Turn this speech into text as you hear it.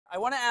I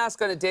want to ask,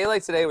 on a day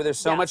like today where there's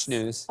so much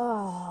news,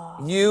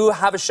 you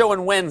have a show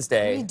on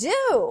Wednesday. We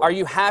do. Are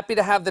you happy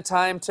to have the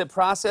time to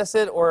process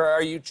it, or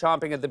are you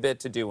chomping at the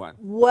bit to do one?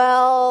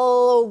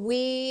 Well,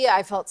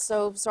 I felt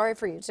so sorry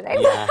for you today.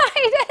 Yeah.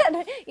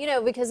 I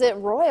did, because it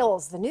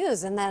roils the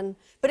news.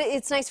 But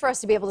it's nice for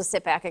us to be able to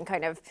sit back and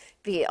kind of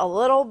be a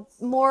little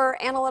more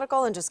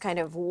analytical and just kind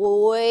of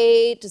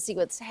wait to see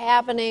what's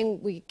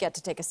happening. We get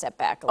to take a step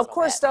back a little Of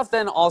course, bit. stuff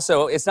then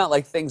also, it's not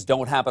like things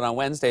don't happen on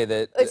Wednesday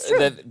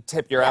that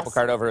tip your apple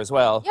cart over as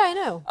well. Yeah, I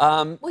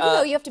know.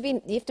 Well, you have to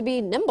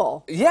be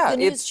nimble. Yeah, the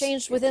news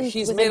changed within.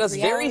 He's made us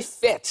very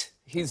fit.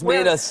 He's We're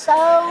made us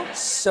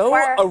so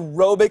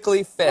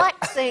aerobically fit.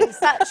 Flexing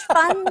such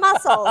fun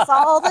muscles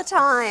all the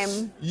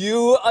time.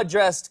 You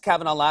addressed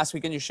Kavanaugh last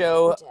week in your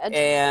show, I did.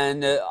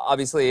 and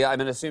obviously I'm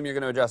going to assume you're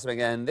going to address him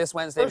again this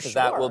Wednesday because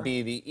that will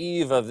be the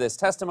eve of this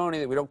testimony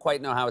that we don't quite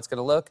know how it's going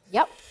to look.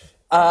 Yep.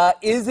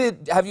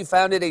 Have you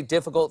found it a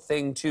difficult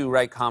thing to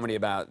write comedy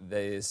about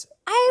these?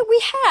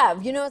 We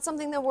have. It's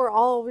something that we're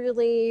all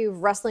really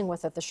wrestling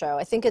with at the show.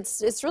 I think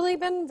it's really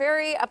been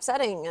very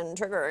upsetting and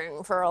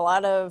triggering for a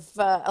lot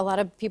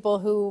of people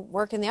who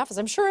work in the office.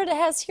 I'm sure it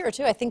has here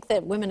too. I think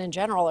that women in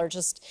general are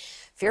just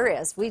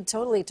furious. We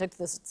totally took to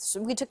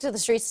the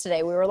streets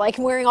today. We were like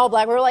wearing all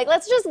black. We were like,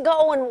 let's just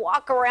go and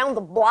walk around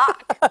the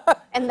block.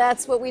 And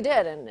that's what we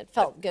did, and it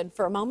felt good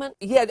for a moment.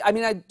 Yeah,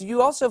 do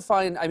you also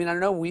find, I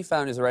know we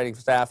found as a writing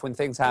staff, when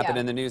things happen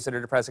in the news that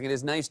are depressing, it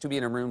is nice to be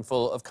in a room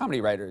full of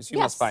comedy writers. You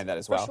must find that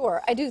as well. For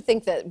sure. I do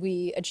think that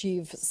we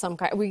achieve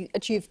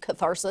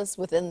catharsis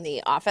within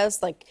the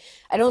office. Like,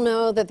 I don't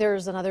know that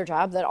there's another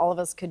job that all of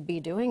us could be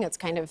doing. It's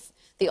kind of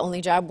the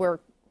only job we're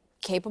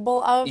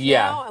capable of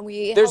now, and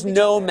there's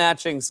no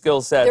matching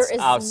skill sets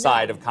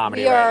outside of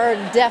comedy. We are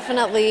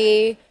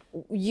definitely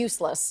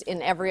useless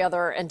in every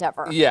other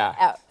endeavor.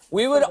 Yeah.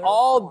 We would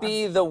all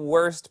be the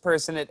worst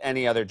person at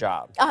any other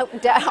job.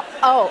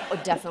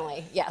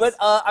 Definitely, yes. But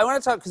I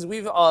want to talk, because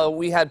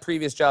we had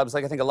previous jobs,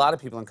 like I think a lot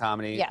of people in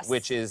comedy,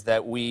 which is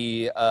that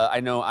I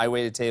know I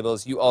waited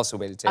tables, you also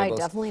waited tables.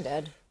 I definitely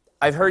did.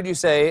 I've heard you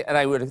say, and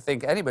I would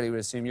think anybody would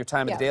assume, your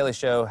time at The Daily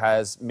Show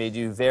has made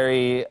you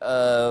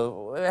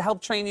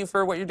helped train you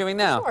for what you're doing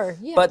now. Sure,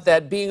 yeah. But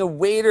that being a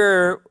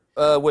waiter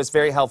was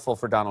very helpful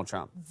for Donald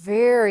Trump.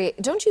 Very.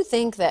 Don't you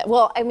think that,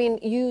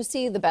 you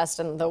see the best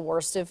and the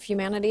worst of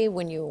humanity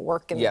when you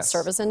work in the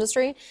service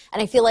industry.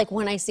 And I feel like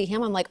when I see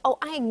him, I'm like, oh,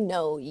 I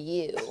know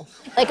you.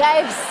 Like,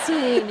 I've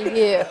seen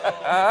you.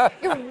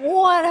 You're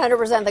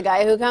 100% the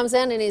guy who comes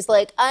in and he's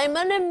like, I'm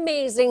an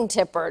amazing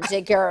tipper,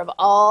 take care of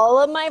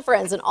all of my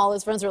friends. And all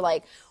his friends are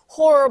like,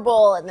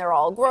 horrible, and they're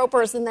all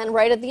gropers, and then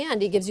right at the end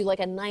he gives you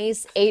like a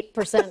nice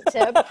 8%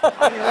 tip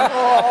on your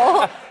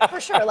goal. For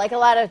sure, like a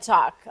lot of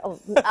talk,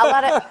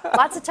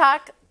 lots of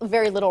talk,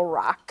 very little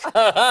rock.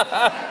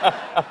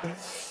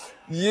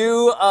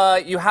 You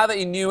have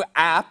a new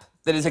app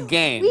that is a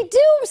game. We do.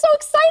 I'm so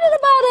excited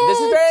about it. This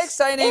is very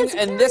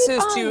exciting, this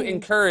is to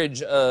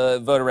encourage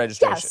voter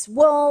registration. Yes.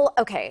 Well,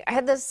 okay. I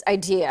had this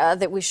idea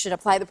that we should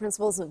apply the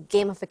principles of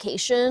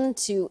gamification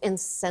to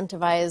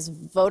incentivize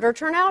voter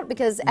turnout,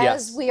 because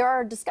as we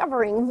are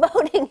discovering,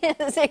 voting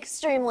is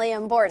extremely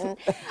important.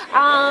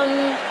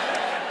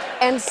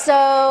 And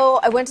so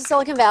I went to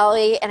Silicon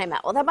Valley and I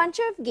met with a bunch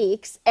of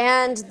geeks,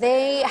 and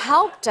they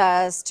helped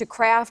us to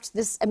craft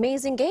this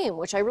amazing game,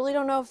 which I really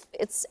don't know if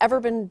it's ever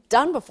been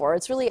done before.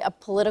 It's really a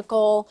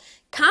political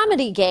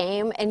comedy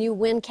game, and you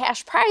win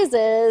cash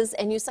prizes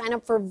and you sign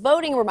up for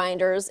voting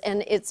reminders,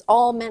 and it's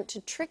all meant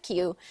to trick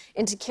you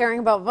into caring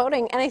about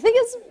voting, and I think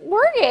it's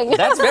working.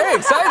 That's very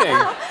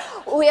exciting.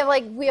 We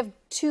have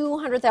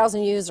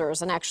 200,000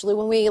 users, and actually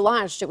when we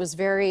launched, it was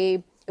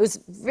very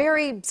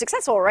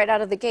successful right out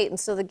of the gate, and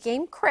so the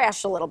game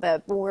crashed a little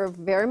bit. We're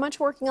very much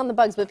working on the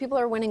bugs, but people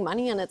are winning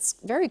money, and it's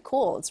very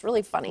cool. It's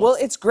really funny. Well,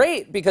 it's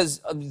great, because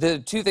the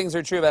two things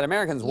are true about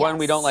Americans. One,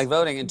 we don't like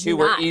voting, and two,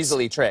 we're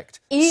easily tricked.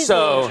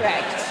 Easily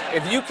tricked.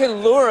 If you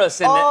can lure us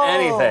into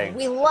anything.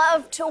 We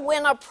love to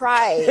win a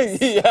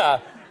prize. Yeah.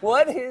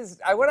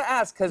 I want to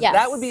ask, because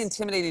that would be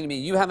intimidating to me.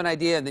 You have an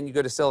idea, and then you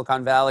go to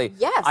Silicon Valley.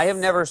 Yes. I have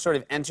never sort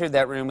of entered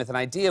that room with an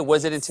idea.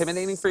 Was it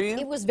intimidating for you?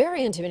 It was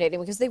very intimidating,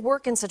 because they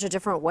work in such a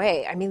different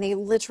way.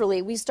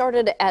 We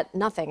started at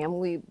nothing, and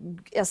we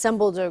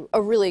assembled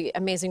a really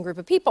amazing group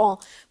of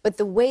people, but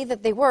the way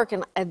that they work,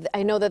 and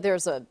I know that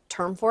there's a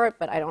term for it,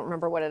 but I don't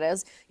remember what it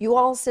is. You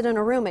all sit in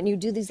a room, and you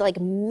do these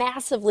like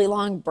massively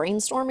long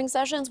brainstorming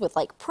sessions with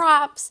like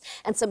props,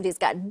 and somebody's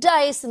got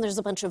dice, and there's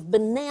a bunch of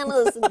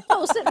bananas and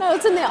Post-it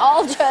notes, and they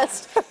all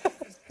just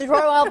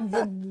throw out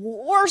the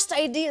worst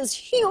ideas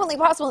humanly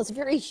possible. It's a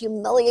very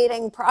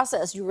humiliating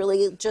process. You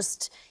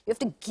have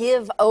to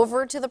give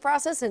over to the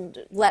process and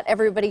let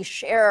everybody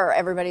share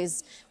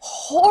everybody's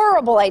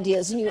horrible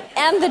ideas. And you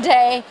end the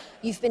day,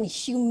 you've been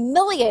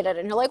humiliated,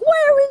 and you're like, why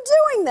are we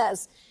doing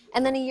this?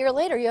 and then a year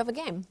later you have a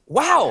game.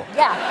 Wow.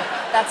 Yeah,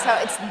 that's how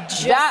it's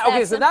just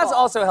Okay, so that's simple.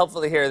 also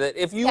helpful to hear that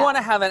if you want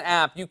to have an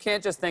app, you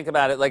can't just think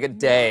about it like a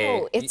day.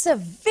 No, it's a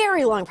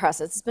very long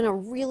process. It's been a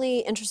really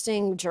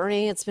interesting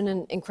journey. It's been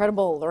an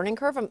incredible learning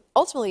curve. I'm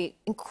ultimately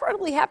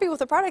incredibly happy with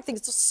the product. I think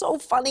it's just so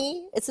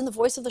funny. It's in the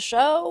voice of the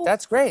show.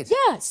 That's great.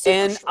 Yeah, super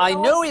and short. I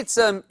know it's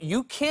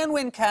you can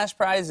win cash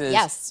prizes.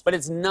 Yes. But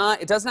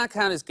it does not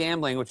count as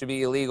gambling, which would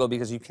be illegal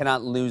because you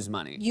cannot lose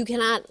money. You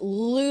cannot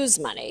lose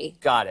money.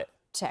 Got it.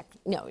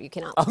 No, you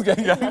cannot. Okay.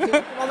 We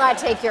will not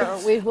take your.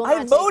 We will I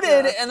not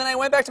voted, take and then I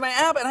went back to my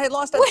app, and I had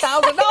lost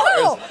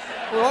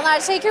 $1,000. We will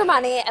not take your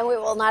money, and we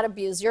will not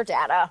abuse your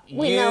data.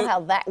 We know how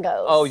that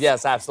goes. Oh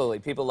yes, absolutely.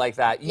 People like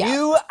that. Yeah.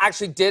 You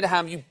actually did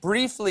have. You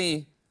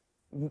briefly.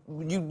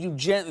 You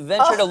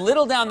ventured a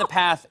little down the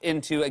path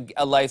into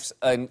a life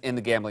in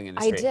the gambling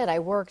industry. I did. I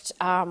worked.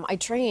 I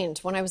trained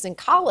when I was in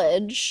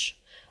college.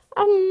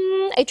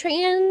 I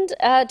trained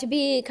to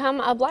become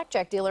a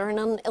blackjack dealer in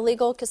an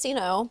illegal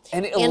casino.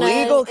 An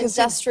illegal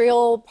casino?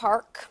 Industrial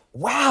park.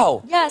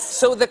 Wow. Yes.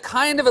 So the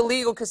kind of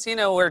illegal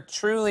casino where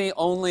truly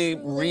only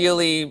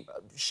really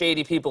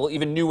shady people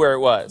even knew where it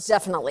was.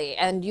 Definitely.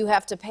 And you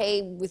have to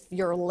pay with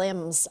your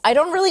limbs. I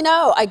don't really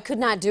know. I could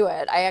not do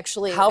it.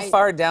 How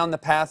far down the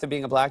path of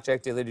being a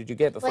blackjack dealer did you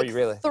get before you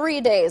realized?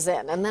 3 days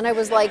in. And then I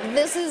was like,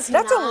 this is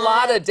That's a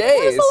lot of days.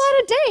 It was a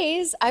lot of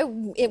days.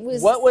 It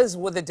was. What was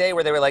the day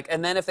where they were like,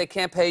 and then if they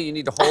can't pay, you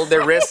need to hold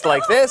their wrist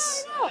like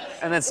this?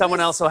 And then someone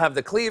else will have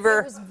the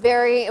cleaver?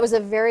 It was a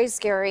very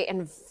scary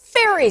and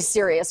very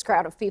serious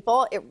crowd of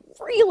people. It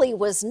really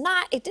was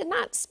not, it did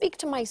not speak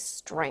to my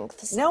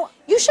strengths. No.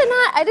 You should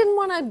not, I didn't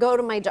want to go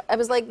to my job. I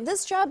was like,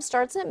 this job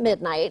starts at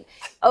midnight.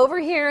 Over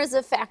here is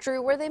a factory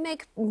where they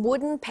make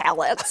wooden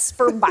pallets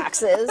for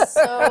boxes.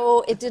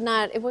 So it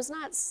was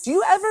not Do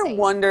you ever safe.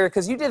 wonder,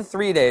 because you did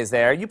 3 days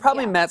there, you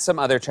probably met some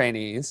other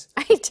trainees.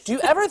 I did. Do you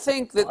ever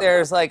think that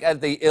there's like at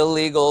the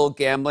illegal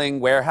gambling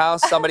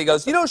warehouse, somebody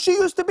goes, you know, she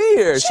used to be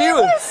here. She's one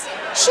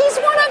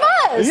of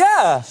us.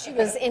 Yeah. She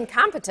was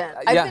incompetent.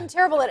 Yeah. I've been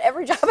terrible at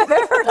every job I've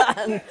ever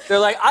done. They're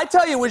like, I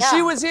tell you, when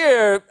she was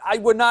here, I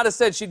would not have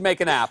said she'd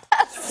make an app.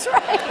 That's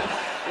right.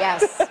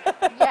 Yes.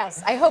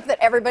 Yes. I hope that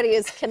everybody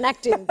is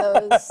connecting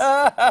those.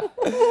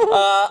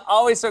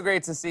 Always so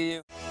great to see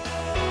you.